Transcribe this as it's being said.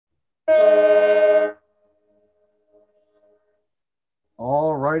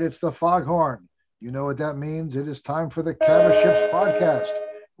All right, it's the foghorn. You know what that means. It is time for the Cavas Ships podcast,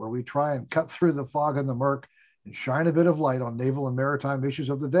 where we try and cut through the fog and the murk and shine a bit of light on naval and maritime issues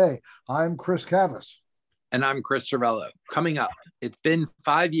of the day. I'm Chris Cavas. And I'm Chris Cervello. Coming up, it's been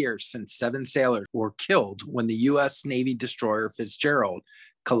 5 years since 7 sailors were killed when the U.S. Navy destroyer Fitzgerald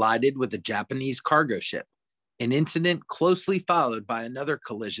collided with a Japanese cargo ship, an incident closely followed by another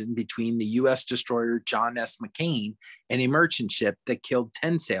collision between the U.S. destroyer John S. McCain and a merchant ship that killed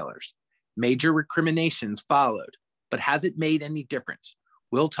 10 sailors. Major recriminations followed, but has it made any difference?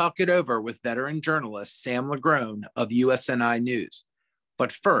 We'll talk it over with veteran journalist Sam LaGrone of USNI News.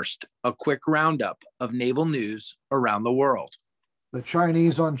 But first, a quick roundup of naval news around the world. The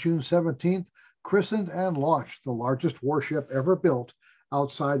Chinese on June 17th christened and launched the largest warship ever built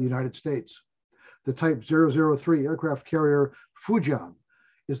outside the United States. The Type 003 aircraft carrier Fujian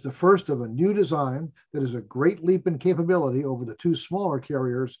is the first of a new design that is a great leap in capability over the 2 smaller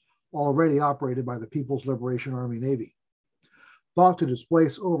carriers already operated by the People's Liberation Army Navy. Thought to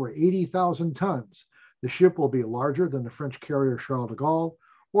displace over 80,000 tons, the ship will be larger than the French carrier Charles de Gaulle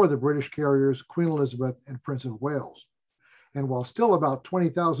or the British carriers Queen Elizabeth and Prince of Wales. And while still about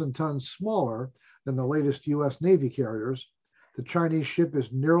 20,000 tons smaller than the latest US Navy carriers, the Chinese ship is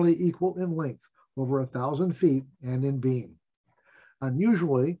nearly equal in length, over 1,000 feet, and in beam.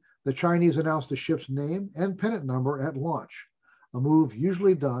 Unusually, the Chinese announced the ship's name and pennant number at launch, a move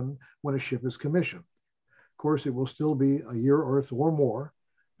usually done when a ship is commissioned. Of course, it will still be a year or more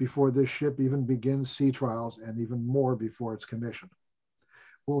before this ship even begins sea trials, and even more before it's commissioned.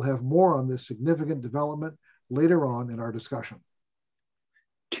 We'll have more on this significant development later on in our discussion.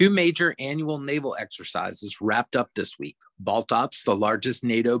 2 major annual naval exercises wrapped up this week. Baltops, the largest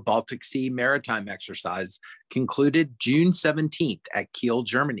NATO Baltic Sea maritime exercise, concluded June 17th at Kiel,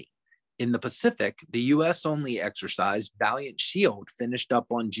 Germany. In the Pacific, the U.S.-only exercise Valiant Shield finished up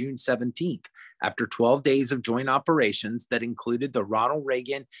on June 17th after 12 days of joint operations that included the Ronald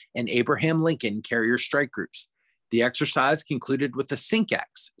Reagan and Abraham Lincoln carrier strike groups. The exercise concluded with the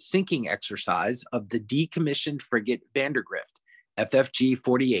sinking exercise of the decommissioned frigate Vandergrift, FFG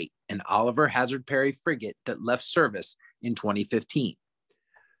 48, an Oliver Hazard Perry frigate that left service in 2015.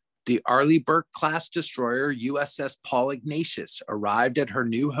 The Arleigh Burke-class destroyer USS Paul Ignatius arrived at her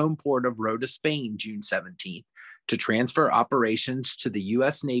new home port of Rota, Spain, June 17th, to transfer operations to the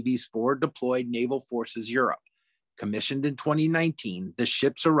U.S. Navy's Forward Deployed Naval Forces Europe. Commissioned in 2019, the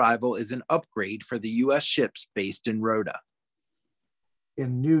ship's arrival is an upgrade for the U.S. ships based in Rota.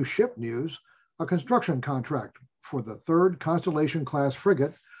 In new ship news, a construction contract for the 3rd Constellation-class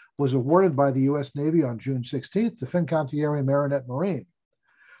frigate was awarded by the U.S. Navy on June 16th to Fincantieri Marinette Marine.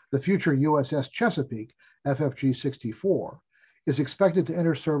 The future USS Chesapeake, FFG 64, is expected to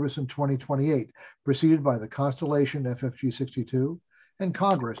enter service in 2028, preceded by the Constellation FFG 62 and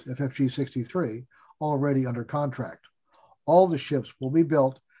Congress FFG 63, already under contract. All the ships will be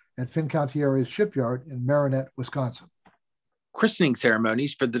built at Fincantieri's shipyard in Marinette, Wisconsin. Christening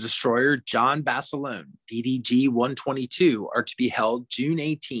ceremonies for the destroyer John Basilone, DDG 122, are to be held June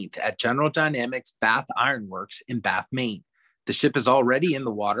 18th at General Dynamics Bath Iron Works in Bath, Maine. The ship is already in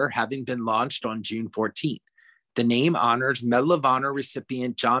the water, having been launched on June 14th. The name honors Medal of Honor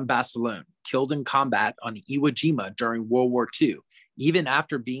recipient John Basilone, killed in combat on Iwo Jima during World War II, even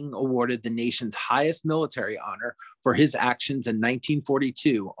after being awarded the nation's highest military honor for his actions in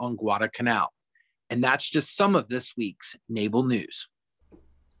 1942 on Guadalcanal. And that's just some of this week's naval news.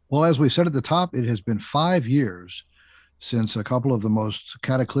 Well, as we said at the top, it has been 5 years since a couple of the most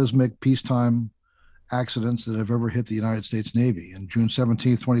cataclysmic peacetime accidents that have ever hit the United States Navy. On June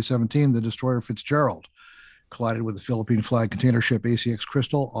 17, 2017, the destroyer Fitzgerald collided with the Philippine flag container ship ACX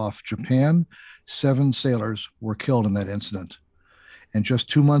Crystal off Japan. 7 sailors were killed in that incident. And just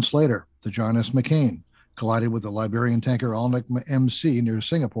 2 months later, the John S. McCain collided with the Liberian tanker Alnic MC near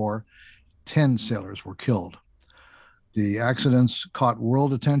Singapore. 10 sailors were killed. The accidents caught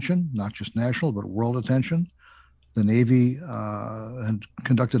world attention, not just national, but world attention. The Navy had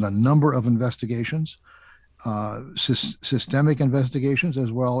conducted a number of investigations, systemic investigations,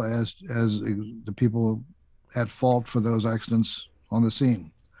 as well as the people at fault for those accidents on the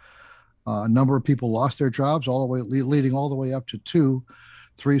scene. A number of people lost their jobs, leading all the way up to 2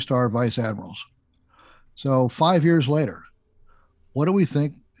 3-star vice admirals. So 5 years later, what do we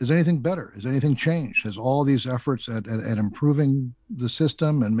think? Is anything better? Has anything changed? Has all these efforts at improving the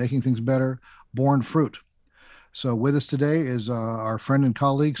system and making things better borne fruit? So with us today is our friend and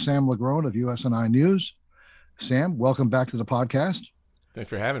colleague, Sam LaGrone of USNI News. Sam, welcome back to the podcast. Thanks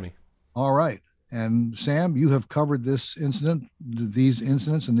for having me. All right. And Sam, you have covered this incident, these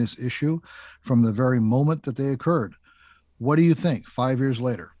incidents and this issue from the very moment that they occurred. What do you think 5 years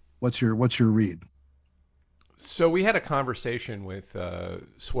later? What's your read? So we had a conversation with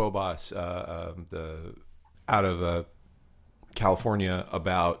Swobos, the out of California,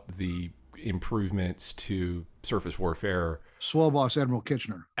 about the improvements to surface warfare. Swobos Admiral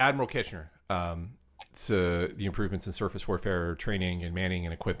Kitchener. Admiral Kitchener. To the improvements in surface warfare training and manning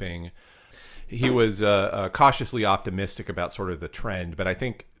and equipping. He was cautiously optimistic about sort of the trend, but I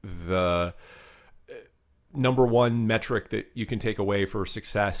think the number one metric that you can take away for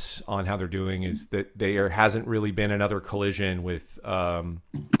success on how they're doing is that there hasn't really been another collision with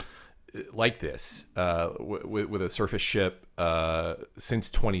like this with a surface ship since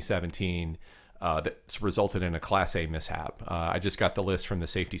 2017 that's resulted in a Class A mishap. I just got the list from the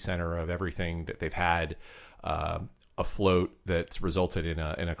Safety Center of everything that they've had afloat that's resulted in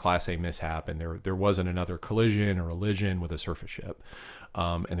a Class A mishap, and there wasn't another collision or elision with a surface ship.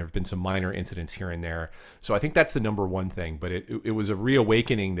 And there have been some minor incidents here and there. So I think that's the number one thing. But it was a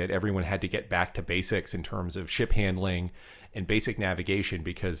reawakening that everyone had to get back to basics in terms of ship handling and basic navigation,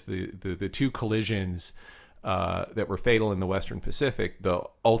 because the two collisions that were fatal in the Western Pacific, the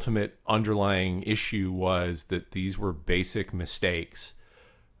ultimate underlying issue was that these were basic mistakes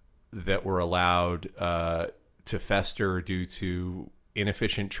that were allowed to fester due to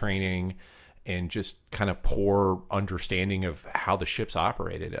inefficient training and just kind of poor understanding of how the ships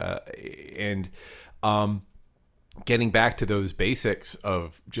operated. And getting back to those basics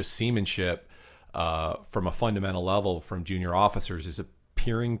of just seamanship from a fundamental level from junior officers is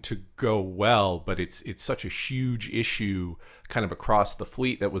appearing to go well, but it's such a huge issue kind of across the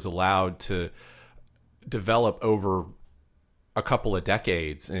fleet that was allowed to develop over a couple of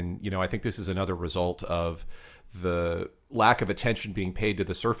decades. And, I think this is another result of the lack of attention being paid to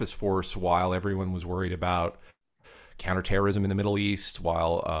the surface force while everyone was worried about counterterrorism in the Middle East,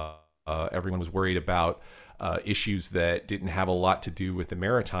 while everyone was worried about issues that didn't have a lot to do with the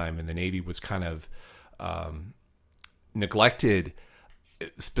maritime, and the Navy was kind of neglected,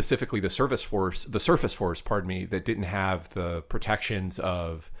 specifically the surface force, that didn't have the protections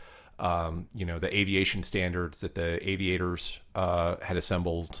of the aviation standards that the aviators had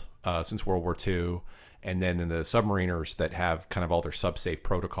assembled since World War II. And then in the submariners that have kind of all their sub-safe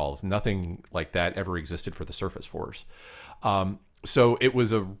protocols. Nothing like that ever existed for the surface force. So it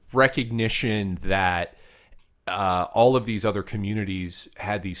was a recognition that all of these other communities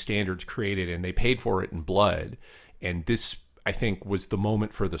had these standards created, and they paid for it in blood. And this, I think, was the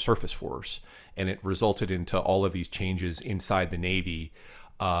moment for the surface force. And it resulted into all of these changes inside the Navy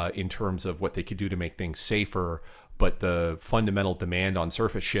in terms of what they could do to make things safer. But the fundamental demand on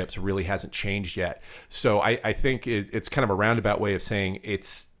surface ships really hasn't changed yet. So I think it's kind of a roundabout way of saying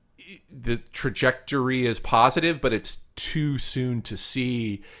the trajectory is positive, but it's too soon to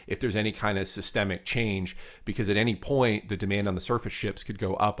see if there's any kind of systemic change, because at any point the demand on the surface ships could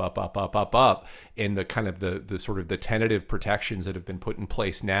go up, and the kind of the sort of the tentative protections that have been put in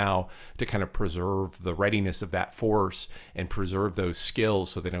place now to kind of preserve the readiness of that force and preserve those skills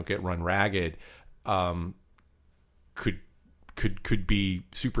so they don't get run ragged. Could be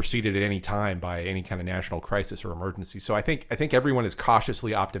superseded at any time by any kind of national crisis or emergency. So I think everyone is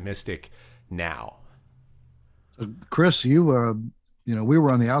cautiously optimistic now. Chris, we were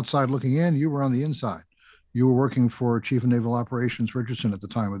on the outside looking in. You were on the inside. You were working for Chief of Naval Operations Richardson at the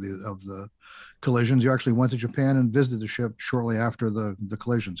time of the collisions. You actually went to Japan and visited the ship shortly after the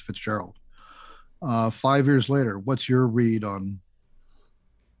collisions, Fitzgerald. 5 years later, what's your read on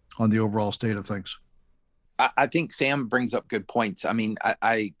the overall state of things? I think Sam brings up good points. I mean,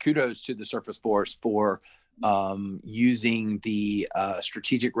 I kudos to the surface force for using the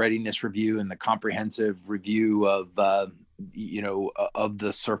strategic readiness review and the comprehensive review of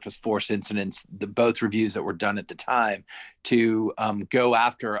the surface force incidents, both reviews that were done at the time, to go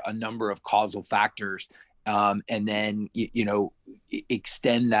after a number of causal factors and then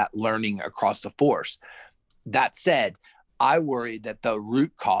extend that learning across the force. That said, I worry that the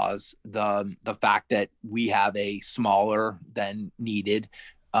root cause, the fact that we have a smaller than needed,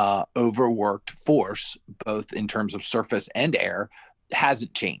 overworked force, both in terms of surface and air,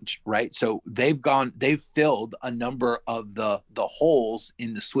 hasn't changed, right? So they've filled a number of the holes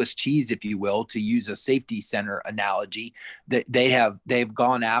in the Swiss cheese, if you will, to use a safety center analogy. That they've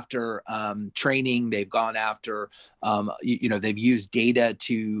gone after training, they've gone after they've used data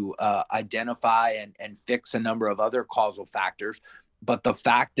to identify and fix a number of other causal factors. But the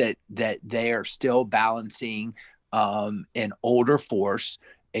fact that they are still balancing an older force,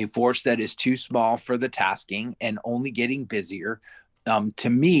 a force that is too small for the tasking and only getting busier, to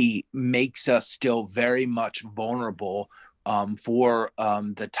me, makes us still very much vulnerable for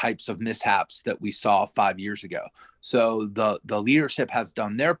the types of mishaps that we saw 5 years ago. So the leadership has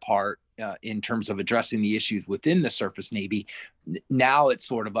done their part in terms of addressing the issues within the surface Navy. Now it's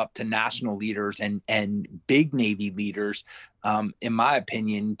sort of up to national leaders and big Navy leaders, in my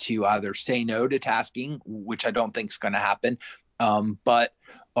opinion, to either say no to tasking, which I don't think is going to happen,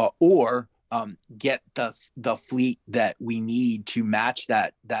 or get the fleet that we need to match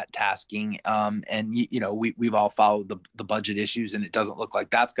that tasking. And we've all followed the budget issues, and it doesn't look like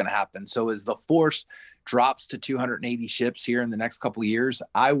that's going to happen. So as the force drops to 280 ships here in the next couple of years,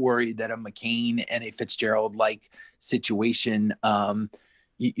 I worry that a McCain and a Fitzgerald like situation,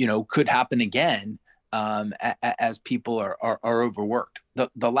 could happen again. As people are overworked.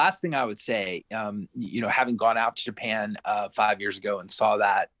 The last thing I would say, having gone out to Japan 5 years ago and saw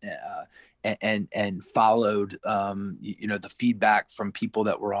that and followed, the feedback from people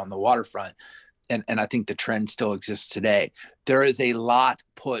that were on the waterfront, and I think the trend still exists today. There is a lot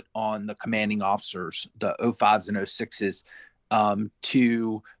put on the commanding officers, the 05s and 06s,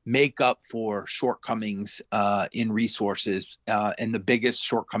 to make up for shortcomings in resources, and the biggest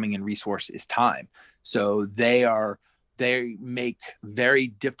shortcoming in resource is time. So they make very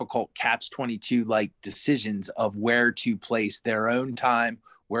difficult catch-22 like decisions of where to place their own time,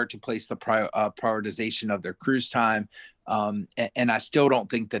 where to place the prioritization of their crew's time. And I still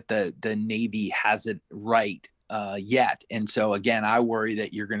don't think that the Navy has it right yet. And so again, I worry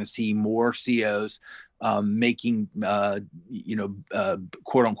that you're going to see more COs making,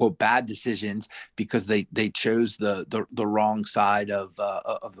 quote unquote, bad decisions because they chose the wrong side of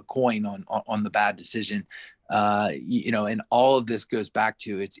the coin on the bad decision. And all of this goes back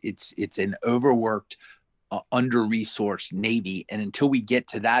to it's an overworked, under-resourced Navy. And until we get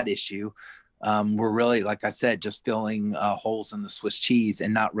to that issue, we're really, like I said, just filling holes in the Swiss cheese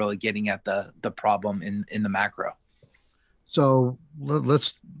and not really getting at the problem in the macro. So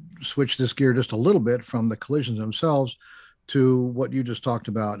let's switch this gear just a little bit from the collisions themselves to what you just talked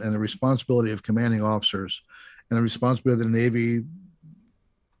about and the responsibility of commanding officers and the responsibility of the Navy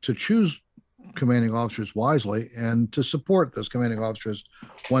to choose commanding officers wisely and to support those commanding officers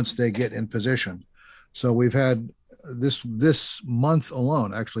once they get in position. So we've had this month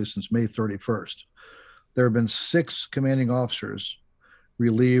alone, actually since May 31st, there have been 6 commanding officers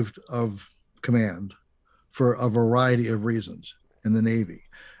relieved of command for a variety of reasons in the Navy.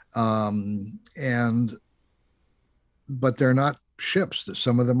 But they're not ships.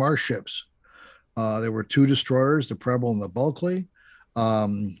 Some of them are ships. There were 2 destroyers, the Preble and the Bulkley.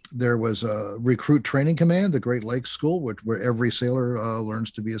 There was a recruit training command, the Great Lakes School, where every sailor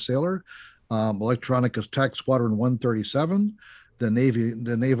learns to be a sailor. Electronic Attack Squadron 137, the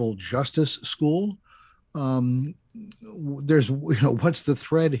Naval Justice School. There's, what's the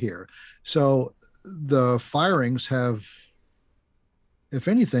thread here? So the firings have, if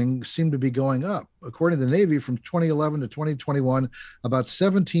anything, seem to be going up. According to the Navy, from 2011 to 2021, about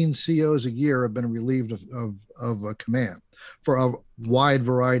 17 COs a year have been relieved of a command for a wide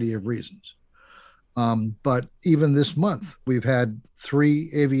variety of reasons. But even this month, we've had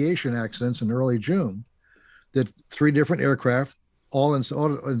 3 aviation accidents in early June that 3 different aircraft, all in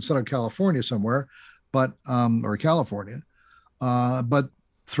Southern California somewhere, or California, but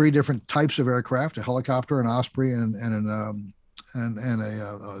 3 different types of aircraft, a helicopter, an Osprey, and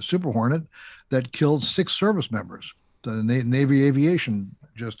a Super Hornet, that killed 6 service members. The Navy Aviation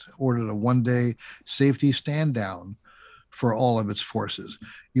just ordered a 1-day safety stand down for all of its forces.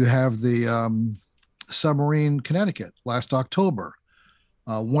 You have the submarine Connecticut last October,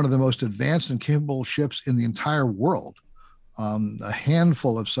 one of the most advanced and capable ships in the entire world. A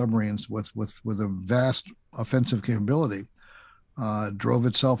handful of submarines with a vast offensive capability drove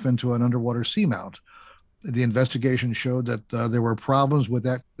itself into an underwater seamount. The investigation showed that there were problems with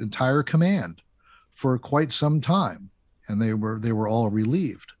that entire command for quite some time, and they were all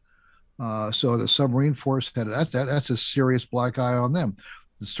relieved. So the submarine force had that's a serious black eye on them.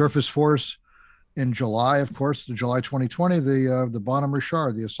 The surface force in July, of course, July 2020, the Bonhomme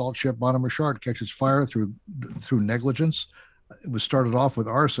Richard, the assault ship Bonhomme Richard, catches fire through negligence. It was started off with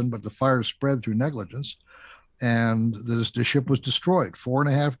arson, but the fire spread through negligence, and the ship was destroyed.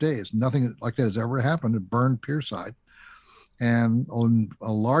 4.5 days. Nothing like that has ever happened. It burned pierside, and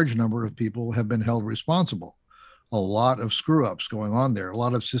a large number of people have been held responsible. A lot of screw ups going on there, a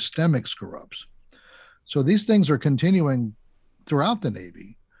lot of systemic screw ups. So these things are continuing throughout the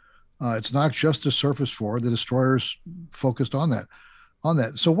Navy. It's not just the surface forward. The destroyers focused on that.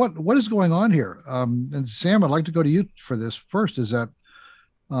 So what is going on here? And Sam, I'd like to go to you for this first. Is that,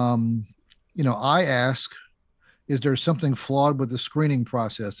 I ask, Is there something flawed with the screening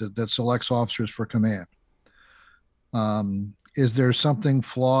process that selects officers for command? Is there something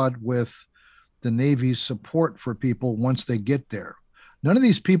flawed with the Navy's support for people once they get there? None of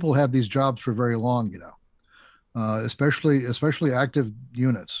these people have these jobs for very long, especially active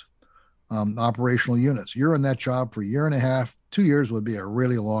units, operational units. You're in that job for a year and a half, 2 years would be a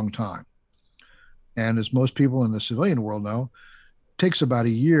really long time. And as most people in the civilian world know, it takes about a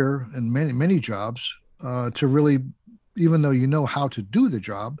year in many jobs to really, even though you know how to do the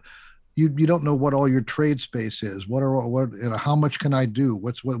job, you don't know what all your trade space is. How much can I do?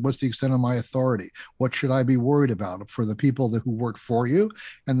 What's the extent of my authority? What should I be worried about for the people who work for you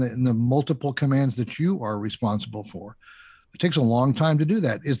and the multiple commands that you are responsible for? It takes a long time to do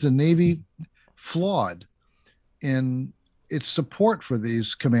that. Is the Navy flawed in its support for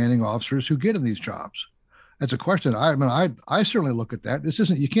these commanding officers who get in these jobs? That's a question. I certainly look at that.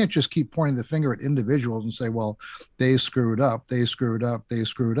 You can't just keep pointing the finger at individuals and say, well, they screwed up.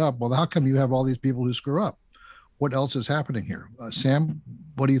 Well, how come you have all these people who screw up? What else is happening here? Sam,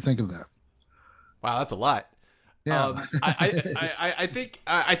 what do you think of that? Wow, that's a lot. Yeah. I think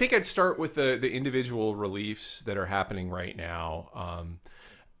I'd start with the individual reliefs that are happening right now.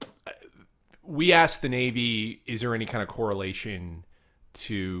 We asked the Navy, is there any kind of correlation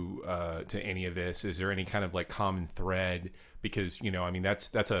to any of this? Is there any kind of like common thread? Because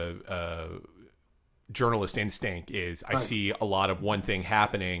that's a journalist instinct is I see a lot of one thing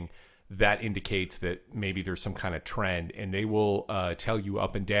happening that indicates that maybe there's some kind of trend, and they will tell you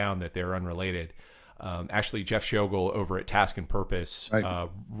up and down that they're unrelated. Actually, Jeff Shogel over at Task and Purpose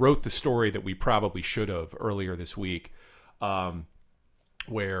wrote the story that we probably should have earlier this week,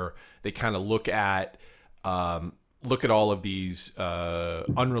 where they kind of look at all of these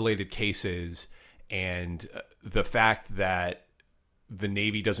unrelated cases and the fact that the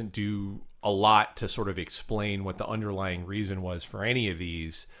Navy doesn't do a lot to sort of explain what the underlying reason was for any of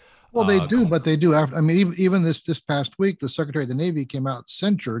these. Well, they do, but they do. Even this past week, the Secretary of the Navy came out,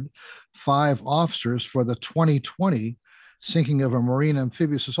 censured 5 officers for the 2020 sinking of a Marine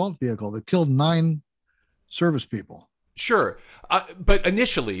amphibious assault vehicle that killed 9 service people. Sure, but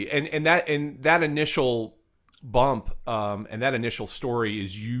initially, and that initial bump and that initial story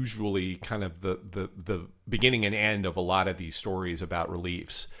is usually kind of the beginning and end of a lot of these stories about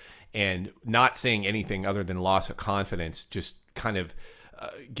reliefs, and not saying anything other than loss of confidence just kind of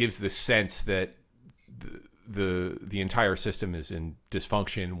gives the sense that the entire system is in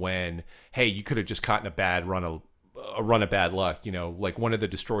dysfunction when, hey, you could have just caught in a run of bad luck. Like one of the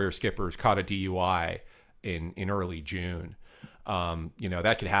destroyer skippers caught a DUI in early June.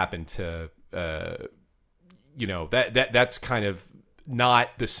 That could happen to, that's kind of not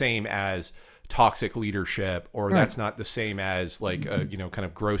the same as toxic leadership, or that's not the same as like kind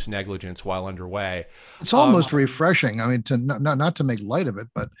of gross negligence while underway. It's almost refreshing. To not to make light of it,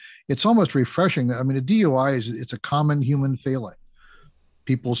 but it's almost refreshing. A DUI it's a common human failing.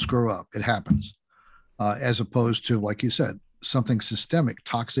 People screw up. It happens. As opposed to, like you said, something systemic,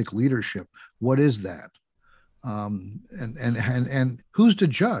 toxic leadership. What is that? And who's the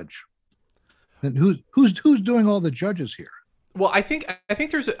judge? And who's doing all the judges here? Well, I think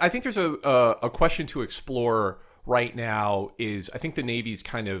there's a question to explore right now. Is I think the Navy's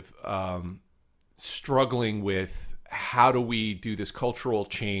kind of struggling with how do we do this cultural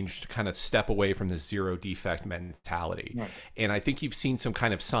change to kind of step away from this zero defect mentality. Right. And I think you've seen some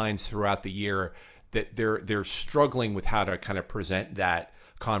kind of signs throughout the year that they're struggling with how to kind of present that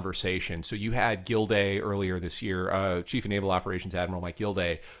conversation. So you had Gilday earlier this year, Chief of Naval Operations Admiral Mike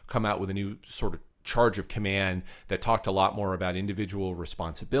Gilday, come out with a new sort of charge of command that talked a lot more about individual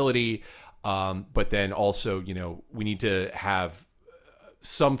responsibility, but then also, we need to have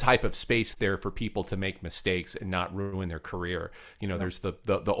some type of space there for people to make mistakes and not ruin their career. There's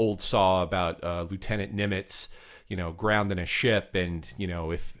the old saw about Lieutenant Nimitz, grounded in a ship, and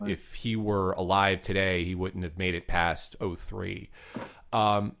if he were alive today, he wouldn't have made it past 03.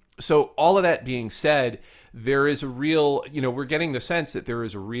 So all of that being said, there is a real, we're getting the sense that there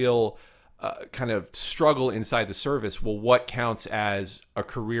is a real kind of struggle inside the service. Well, what counts as a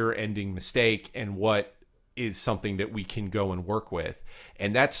career-ending mistake, and what is something that we can go and work with?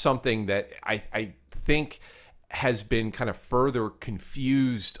 And that's something that I think has been kind of further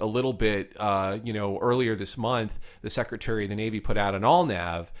confused a little bit. Earlier this month, the Secretary of the Navy put out an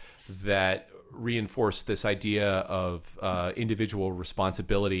all-nav that reinforced this idea of individual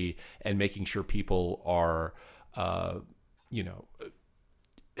responsibility and making sure people are,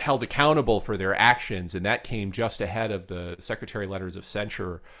 held accountable for their actions. And that came just ahead of the Secretary letters of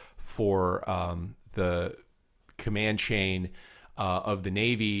censure for the command chain of the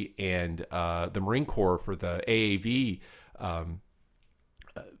Navy and the Marine Corps for the AAV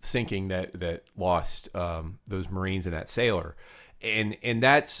sinking that lost those Marines and that sailor, and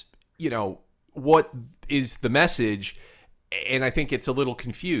that's, you know, what is the message. And I think it's a little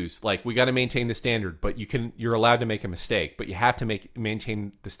confused. Like, we got to maintain the standard, but you're allowed to make a mistake, but you have to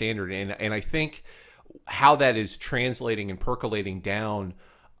maintain the standard. And I think how that is translating and percolating down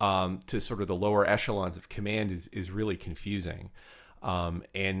to sort of the lower echelons of command is really confusing.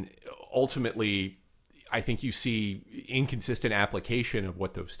 And ultimately, I think you see inconsistent application of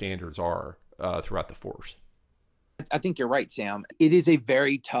what those standards are throughout the force. I think you're right, Sam. It is a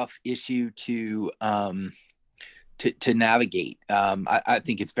very tough issue to navigate. I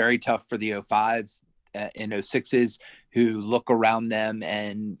think it's very tough for the 05s and 06s who look around them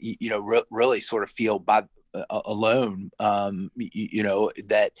and, you know, really sort of feel alone, you know,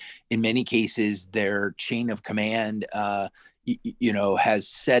 that in many cases their chain of command, you know, has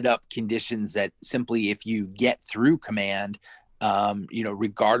set up conditions that simply, if you get through command, you know,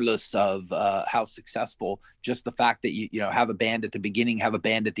 regardless of how successful, just the fact that you know, have a band at the beginning, have a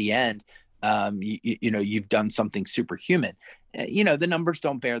band at the end, you know, you've done something superhuman. You know, the numbers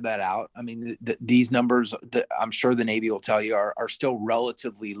don't bear that out. I mean, these numbers, I'm sure the Navy will tell you, are still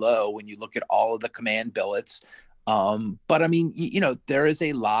relatively low when you look at all of the command billets. But I mean, you know, there is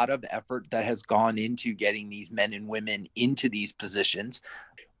a lot of effort that has gone into getting these men and women into these positions.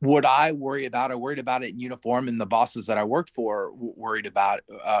 Would I worry about? I worried about it in uniform, and the bosses that I worked for worried about,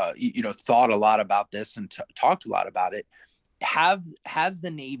 you know, thought a lot about this and talked a lot about it. Has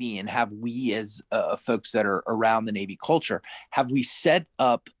the Navy, and have we as folks that are around the Navy culture, have we set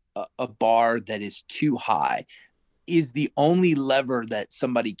up a bar that is too high? Is the only lever that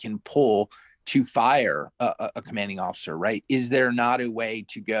somebody can pull to fire a commanding officer, right? Is there not a way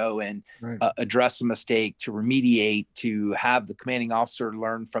to go and address a mistake, to remediate, to have the commanding officer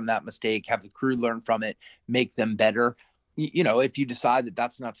learn from that mistake, have the crew learn from it, make them better? You know, if you decide that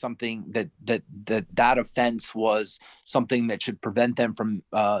that's not something that offense was something that should prevent them from,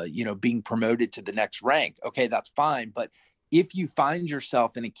 you know, being promoted to the next rank, okay, that's fine. But if you find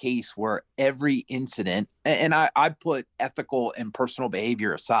yourself in a case where every incident, and I put ethical and personal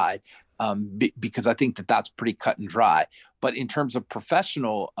behavior aside, because I think that that's pretty cut and dry. But in terms of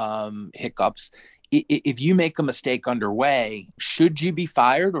professional hiccups, if you make a mistake underway, should you be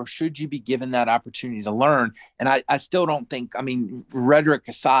fired, or should you be given that opportunity to learn? And I still don't think, I mean, rhetoric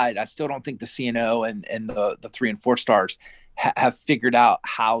aside, I still don't think the CNO and the 3 and 4 stars have figured out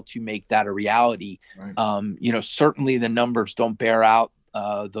how to make that a reality. Right. You know, certainly the numbers don't bear out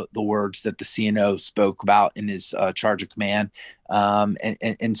the words that the CNO spoke about in his charge of command.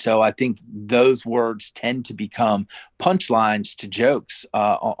 And so I think those words tend to become punchlines to jokes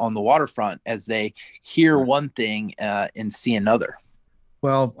on the waterfront as they hear one thing and see another.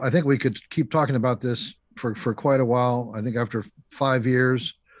 Well, I think we could keep talking about this for quite a while. I think after 5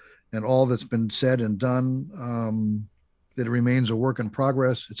 years and all that's been said and done, it remains a work in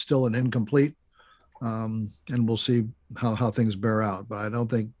progress. It's still an incomplete. And we'll see how things bear out. But I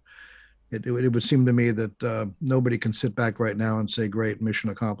don't think it would seem to me that nobody can sit back right now and say, great, mission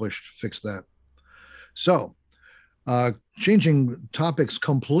accomplished, fix that. So changing topics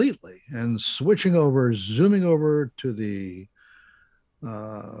completely and zooming over to the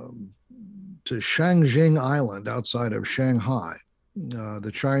to Shangjing Island outside of Shanghai.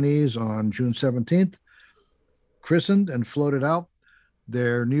 The Chinese on June 17th christened and floated out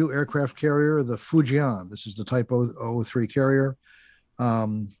their new aircraft carrier, the Fujian. This is the Type 03 carrier.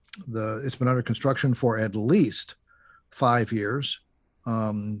 It's been under construction for at least 5 years.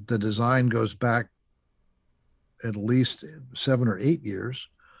 The design goes back at least 7 or 8 years.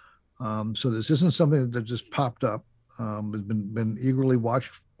 So this isn't something that just popped up. It's been eagerly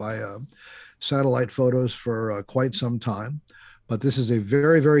watched by satellite photos for quite some time. But this is a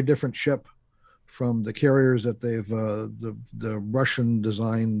very, very different ship from the carriers that they've, the Russian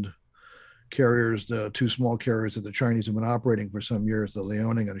designed carriers, the 2 small carriers that the Chinese have been operating for some years, the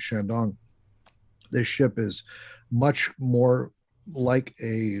Liaoning and Shandong. This ship is much more like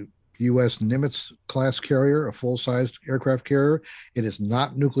a U.S. Nimitz class carrier, a full-sized aircraft carrier. It is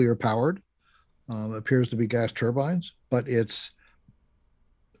not nuclear powered. Appears to be gas turbines, but it's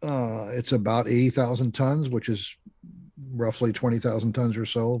about 80,000 tons, which is roughly 20,000 tons or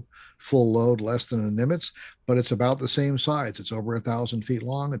so, full load, less than a Nimitz, but it's about the same size. It's over 1,000 feet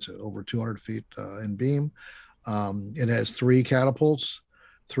long. It's over 200 feet in beam. It has 3 catapults,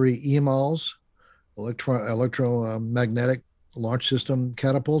 3 EMALs, electromagnetic launch system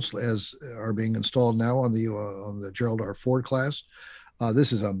catapults, as are being installed now on the Gerald R. Ford class.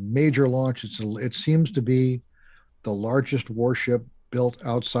 This is a major launch. It seems to be the largest warship built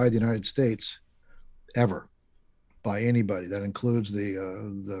outside the United States ever by anybody. That includes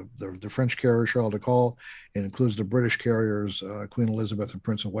the French carrier Charles de Gaulle. It includes the British carriers Queen Elizabeth and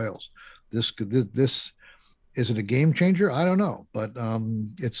Prince of Wales. This is it a game changer? I don't know, but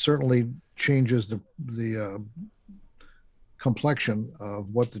it certainly changes the complexion of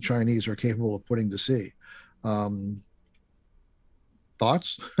what the Chinese are capable of putting to sea.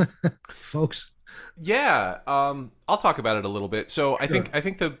 Thoughts, folks? Yeah, I'll talk about it a little bit. So I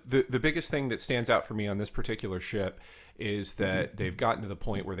think the biggest thing that stands out for me on this particular ship is that they've gotten to the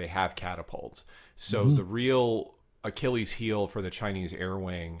point where they have catapults. So the real Achilles heel for the Chinese air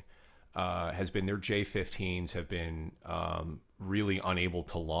wing has been their J-15s have been really unable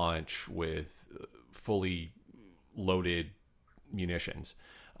to launch with fully loaded munitions.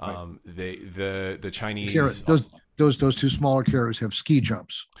 The Chinese those two smaller carriers have ski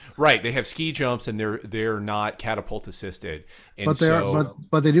jumps. Right, they have ski jumps and they're not catapult assisted. And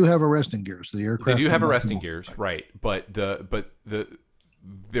but they do have arresting gears. The aircraft they do have arresting gears, right? But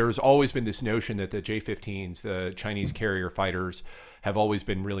there's always been this notion that the J-15s, the Chinese carrier fighters, have always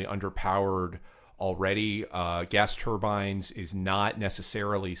been really underpowered already. Gas turbines is not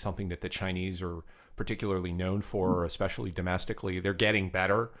necessarily something that the Chinese are particularly known for, especially domestically. They're getting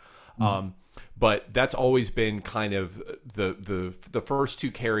better. But that's always been kind of the first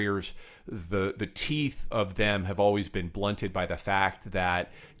two carriers, the teeth of them have always been blunted by the fact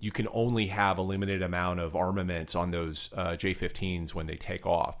that you can only have a limited amount of armaments on those J-15s when they take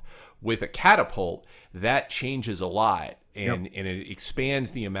off. With a catapult, that changes a lot, and it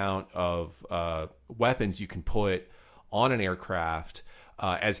expands the amount of weapons you can put on an aircraft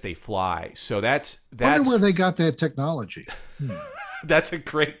as they fly. So that's wonder where they got that technology. That's a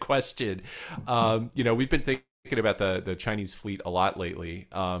great question. We've been thinking about the Chinese fleet a lot lately.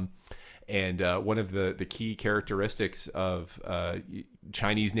 And one of the key characteristics of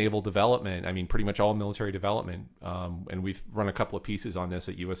Chinese naval development, I mean, pretty much all military development, and we've run a couple of pieces on this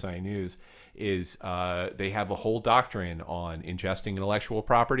at USI News, is they have a whole doctrine on ingesting intellectual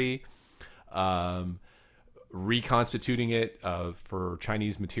property, reconstituting it for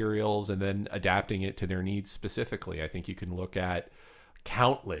Chinese materials, and then adapting it to their needs specifically. I think you can look at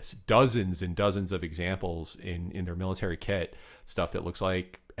countless dozens and dozens of examples in their military kit, stuff that looks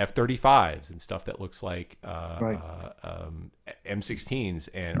like F-35s and stuff that looks like M16s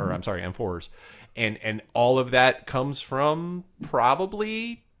or M4s, and all of that comes from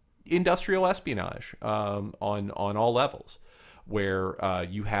probably industrial espionage on all levels, where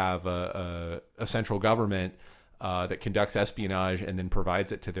you have a central government that conducts espionage and then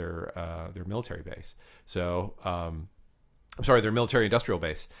provides it to their military base. So their military industrial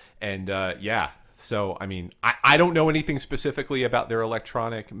base. And so I mean, I don't know anything specifically about their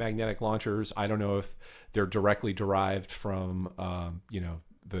electronic magnetic launchers. I don't know if they're directly derived from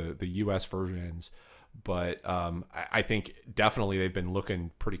the US versions, but I think definitely they've been looking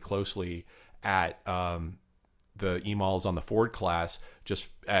pretty closely at the EMALs on the Ford class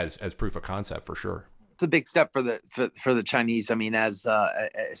just as proof of concept for sure. It's a big step for the Chinese. I mean, as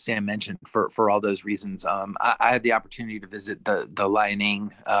Sam mentioned, for all those reasons. I had the opportunity to visit the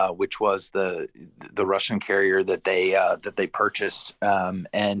Liaoning, which was the Russian carrier that they purchased,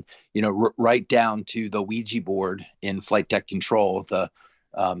 and right down to the Ouija board in flight deck control, the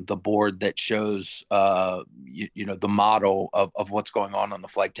board that shows the model of what's going on the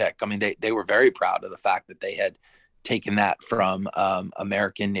flight deck. I mean, they were very proud of the fact that they had taken that from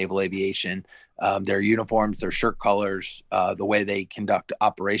American Naval Aviation. Their uniforms, their shirt colors, the way they conduct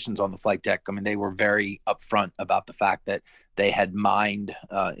operations on the flight deck. I mean, they were very upfront about the fact that they had mined,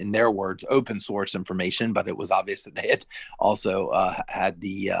 in their words, open source information, but it was obvious that they had also had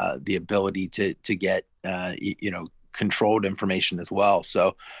the ability to get controlled information as well.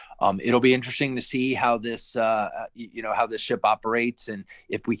 So it'll be interesting to see how this how this ship operates, and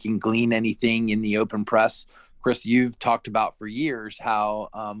if we can glean anything in the open press. Chris, you've talked about for years how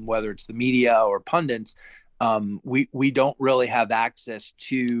whether it's the media or pundits, we don't really have access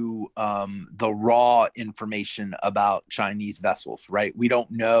to the raw information about Chinese vessels, right? We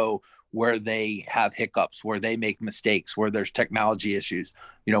don't know where they have hiccups, where they make mistakes, where there's technology issues.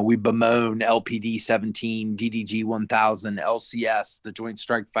 We bemoan LPD-17, DDG-1000, LCS, the Joint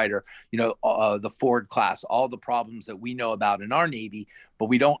Strike Fighter, the Ford class, all the problems that we know about in our Navy, but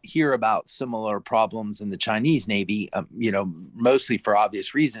we don't hear about similar problems in the Chinese Navy, mostly for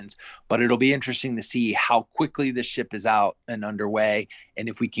obvious reasons. But it'll be interesting to see how quickly this ship is out and underway, and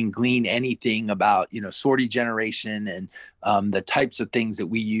if we can glean anything about, sortie generation and the types of things that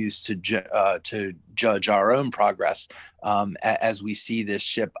we use to judge our own progress as we see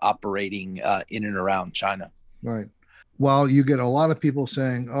this ship operating in and around China. Right. Well, you get a lot of people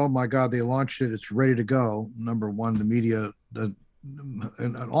saying, "Oh my God, they launched it; it's ready to go." Number one, the media,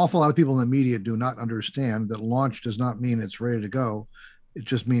 an awful lot of people in the media do not understand that launch does not mean it's ready to go. It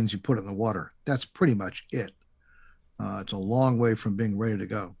just means you put it in the water. That's pretty much it. It's a long way from being ready to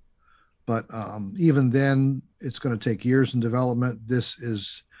go. But even then, it's going to take years in development. This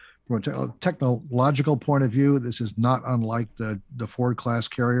is, from a technological point of view, this is not unlike the Ford class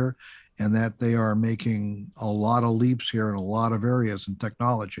carrier, and that they are making a lot of leaps here in a lot of areas in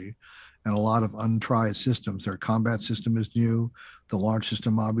technology and a lot of untried systems. Their combat system is new. The launch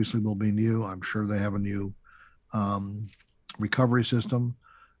system obviously will be new. I'm sure they have a new recovery system,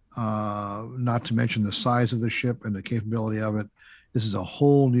 not to mention the size of the ship and the capability of it. This is a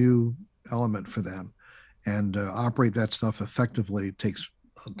whole new element for them, and operate that stuff effectively takes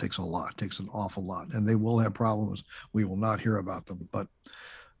a lot, takes an awful lot, and they will have problems. We will not hear about them, but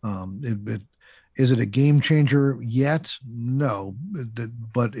is it a game changer yet? No,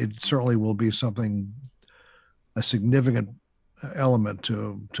 but it certainly will be something, a significant element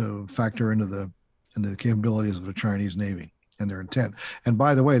to factor into the capabilities of the Chinese Navy and their intent. And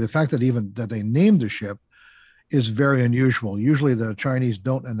by the way, the fact that even that they named the ship is very unusual. Usually the Chinese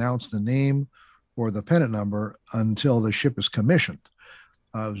don't announce the name or the pennant number until the ship is commissioned.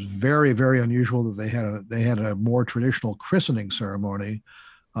 It was very, very unusual that they had a more traditional christening ceremony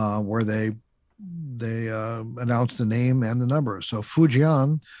where they announced the name and the number. So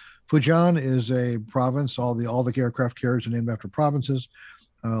Fujian is a province. All the aircraft carriers are named after provinces.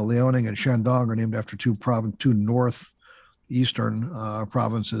 Liaoning and Shandong are named after two northeastern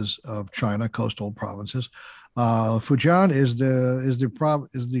provinces of China, coastal provinces. Fujian is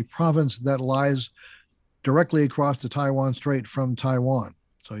the province that lies directly across the Taiwan Strait from Taiwan.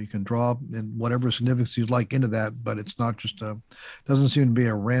 So you can draw in whatever significance you'd like into that, but it's not just doesn't seem to be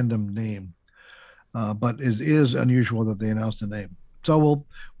a random name. But it is unusual that they announced the name. So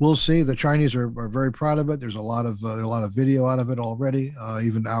we'll see. The Chinese are very proud of it. There's a lot of video out of it already,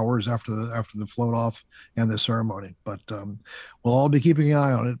 even hours after the float off and the ceremony. But we'll all be keeping an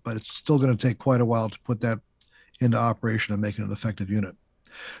eye on it. But it's still going to take quite a while to put that into operation and make it an effective unit.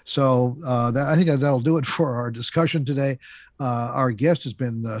 So I think that'll do it for our discussion today. Our guest has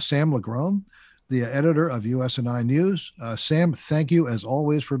been Sam LaGrone, the editor of USNI News. Sam, thank you as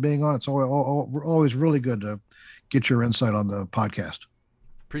always for being on. It's always really good to get your insight on the podcast.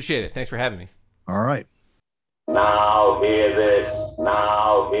 Appreciate it. Thanks for having me. All right. Now hear this.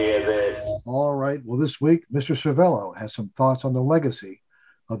 Now hear this. All right. Well, this week, Mr. Cervello has some thoughts on the legacy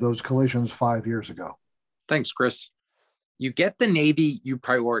of those collisions 5 years ago. Thanks, Chris. You get the Navy you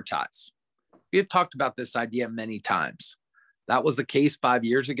prioritize. We have talked about this idea many times. That was the case 5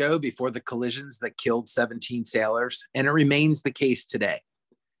 years ago before the collisions that killed 17 sailors, and it remains the case today.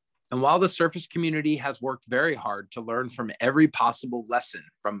 And while the surface community has worked very hard to learn from every possible lesson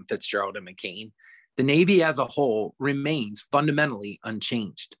from Fitzgerald and McCain, the Navy as a whole remains fundamentally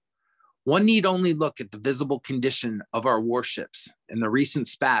unchanged. One need only look at the visible condition of our warships and the recent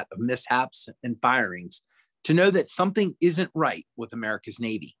spat of mishaps and firings to know that something isn't right with America's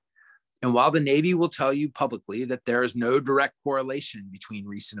Navy. And while the Navy will tell you publicly that there is no direct correlation between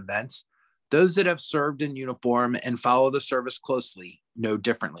recent events, those that have served in uniform and follow the service closely know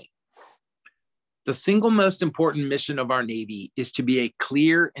differently. The single most important mission of our Navy is to be a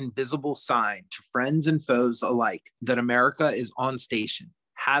clear and visible sign to friends and foes alike that America is on station,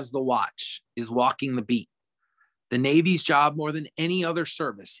 has the watch, is walking the beat. The Navy's job more than any other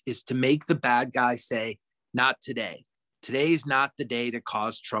service is to make the bad guy say, "Not today. Today is not the day to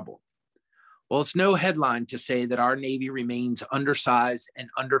cause trouble." Well, it's no headline to say that our Navy remains undersized and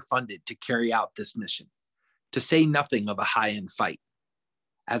underfunded to carry out this mission, to say nothing of a high-end fight.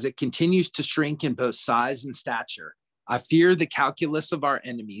 As it continues to shrink in both size and stature, I fear the calculus of our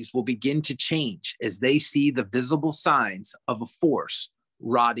enemies will begin to change as they see the visible signs of a force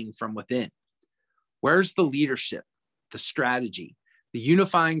rotting from within. Where's the leadership, the strategy, the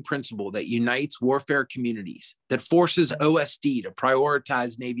unifying principle that unites warfare communities, that forces OSD to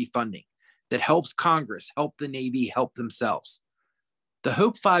prioritize Navy funding, that helps Congress help the Navy help themselves? The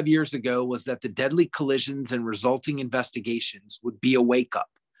hope 5 years ago was that the deadly collisions and resulting investigations would be a wake-up,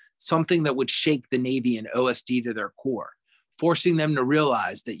 something that would shake the Navy and OSD to their core, forcing them to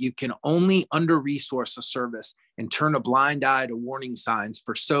realize that you can only under-resource a service and turn a blind eye to warning signs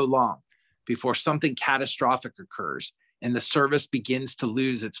for so long before something catastrophic occurs and the service begins to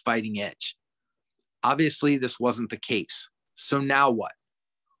lose its fighting edge. Obviously, this wasn't the case. So now what?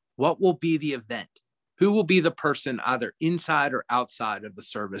 What will be the event? Who will be the person either inside or outside of the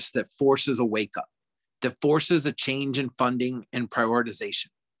service that forces a wake-up, that forces a change in funding and prioritization?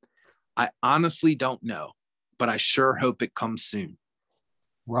 I honestly don't know, but I sure hope it comes soon.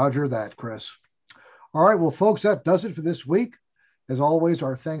 Roger that, Chris. All right, well, folks, that does it for this week. As always,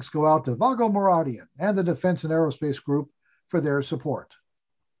 our thanks go out to Vago Muradian and the Defense and Aerospace Group for their support.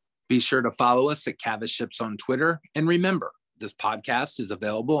 Be sure to follow us at Cavas Ships on Twitter. And remember, this podcast is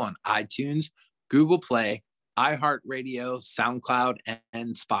available on iTunes, Google Play, iHeartRadio, SoundCloud,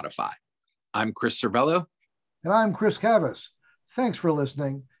 and Spotify. I'm Chris Cervello. And I'm Chris Cavas. Thanks for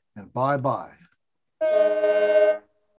listening, and bye-bye.